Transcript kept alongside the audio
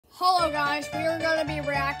Hello guys, we are going to be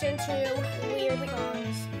reacting to weird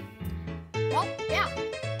cars. Well, yeah,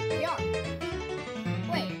 we are.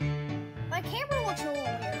 Wait, my camera looks a little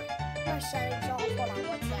weird. My settings off, hold on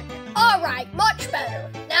 1 second. Alright, much better.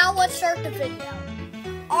 Now let's start the video.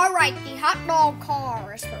 Alright, the hot dog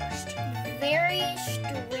car is first. Very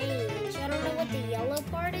strange. I don't know what the yellow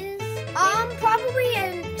part is. Probably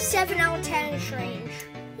a 7 out of 10 is strange.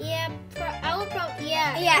 Yeah, I would probably,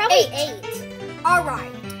 Yeah, probably 8.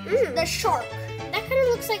 Alright, the shark. That kind of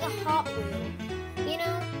looks like a Hot Wheel, you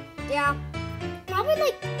know? Yeah. Probably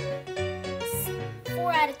like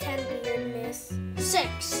 4 out of 10 weirdness.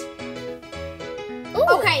 6. Ooh,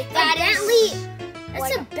 Okay, that is Bentley.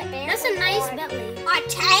 like That's a nice Bentley. A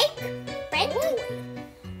tank? Bentley?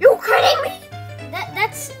 You kidding me?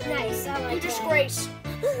 That's nice. I like You that. disgrace.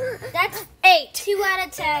 That's 8. 2 out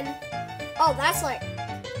of 10. Oh, that's like,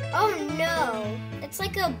 Oh no, it's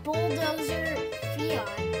like a bulldozer Fiat.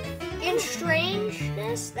 in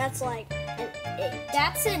strangeness, that's like an 8.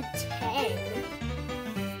 That's a 10.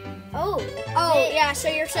 Oh. Oh, yeah, so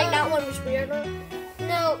you're saying that one was weirder?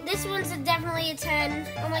 No, this one's definitely a 10,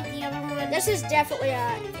 unlike the other one. This is definitely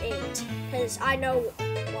a 8, because I know,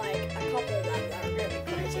 like, a couple of them that are really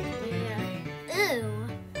crazy. Yeah. Ew.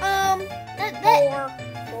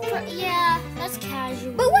 Yeah, that's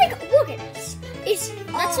casual. But, like, look at this. It's,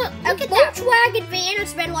 That's a look at that. Volkswagen van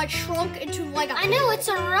has been, like, shrunk into, like, a... I know, it's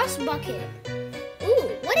a rust bucket. Ooh,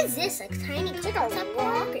 what is this? A tiny It's like a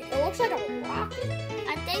rocket. It looks like a rocket.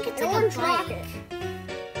 I think it's An like orange a bike. rocket.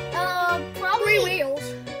 Probably 3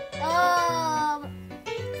 wheels.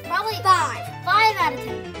 Probably 5. 5 out of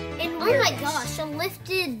 10. In Oh my weirdness. gosh, a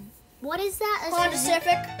lifted. What is that? A Honda Civic?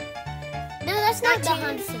 Civic. No, that's not the 19.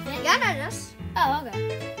 Honda Civic. Yeah, no, this. Oh,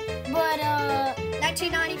 okay. But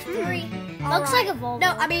 1993. looks like a Volvo.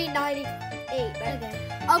 No, I mean 98. But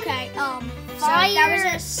Okay. okay. So Fire. that was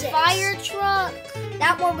a 6. Fire truck.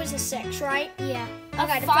 That one was a 6, right? Yeah.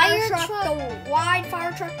 Okay. The fire truck, truck. the wide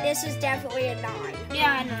fire truck. This is definitely a 9.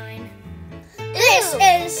 Yeah, 9. This Ew.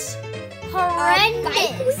 is Horrendous.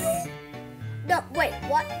 bike wheel? No, wait.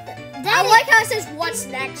 What? That I is- like how it says "What's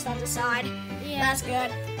next" on the side. Yeah. That's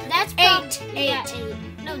good. That's 8. Yeah, 8. 8.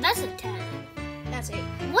 No, that's a 10. That's 8.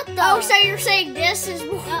 What the? Oh, so you're saying this is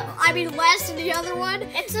more, No. I mean less than the other one?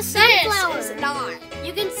 It's a This sunflower. is 9.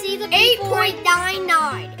 You can see the people.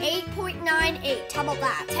 8.99. 8.98. How about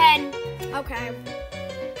that? 10. Okay.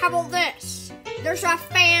 How about this? There's a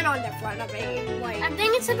fan on the front of it. Like, I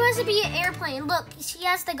think it's supposed to be an airplane. Look, she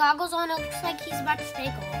has the goggles on. It looks like he's about to take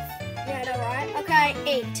off. yeah, I know, right? Okay,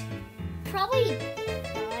 8. Probably 5.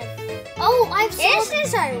 Oh, I've saw. This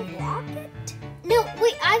is a rocket? No,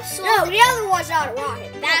 wait, I've saw. No, the other one's not a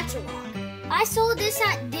rocket. That's a rocket. I saw this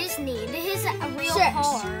at Disney. This is a real 6.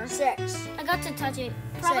 car. 6. I got to touch it.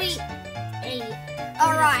 Probably 6. 8.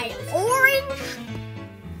 All right, orange.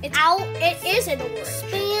 It's Out. It is an orange.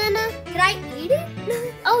 Span. Can I eat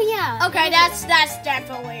it? Oh yeah. Okay, that's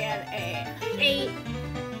definitely an 8. 8.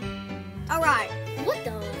 All right. What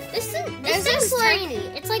the? This Is is this like- tiny.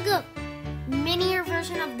 It's like a minier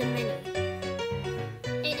version of the mini.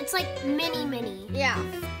 It's like mini. Yeah.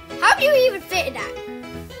 How do you even fit in that?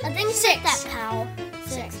 I think it's 6. like that pal.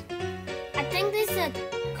 6. I think this is a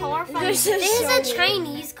car from. This This is is so a weird.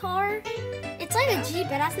 Chinese car. It's like a Jeep,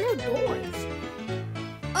 but it has no doors.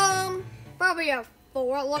 Probably a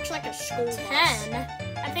 4. It looks like a school bus. 10.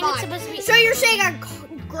 I think it's 5. supposed to be. So you're saying a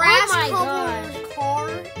grass Oh my colored car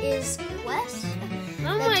is less?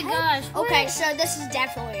 Oh than my 10? gosh. Okay, so this is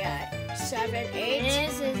definitely a 7, 8.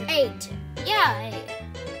 This is 8. yeah.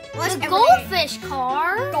 Let's The goldfish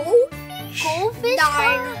car. Goldfish? Goldfish 9.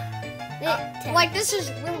 car. 10. Like this is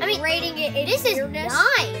we're I mean, rating it in This is weirdness.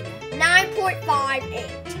 9.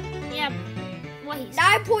 9.58. Yeah. What he said.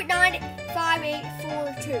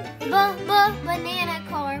 9.95842. Banana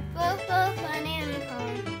car. Banana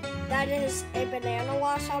car. That is a banana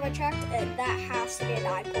last time I checked, and that has to be a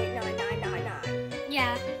 9.9999.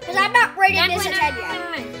 Yeah. Because I'm not rating this a 10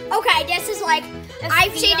 yet. Okay, this is like,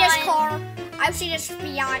 I've seen this Fiat. car, I've seen this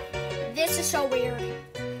Fiat. This is so weird.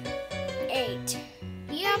 8.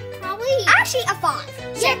 Yeah, probably. Actually, a 5.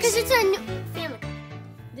 Yeah, because it's a new family car.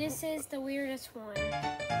 This is the weirdest one.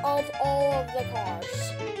 Of all of the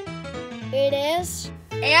cars. It is.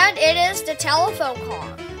 And it is the telephone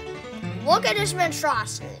car. Look at this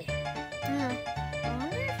monstrosity. I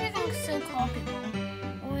wonder if you think so copyable.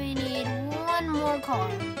 We need one more car.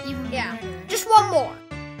 Even Yeah. better. Just one more.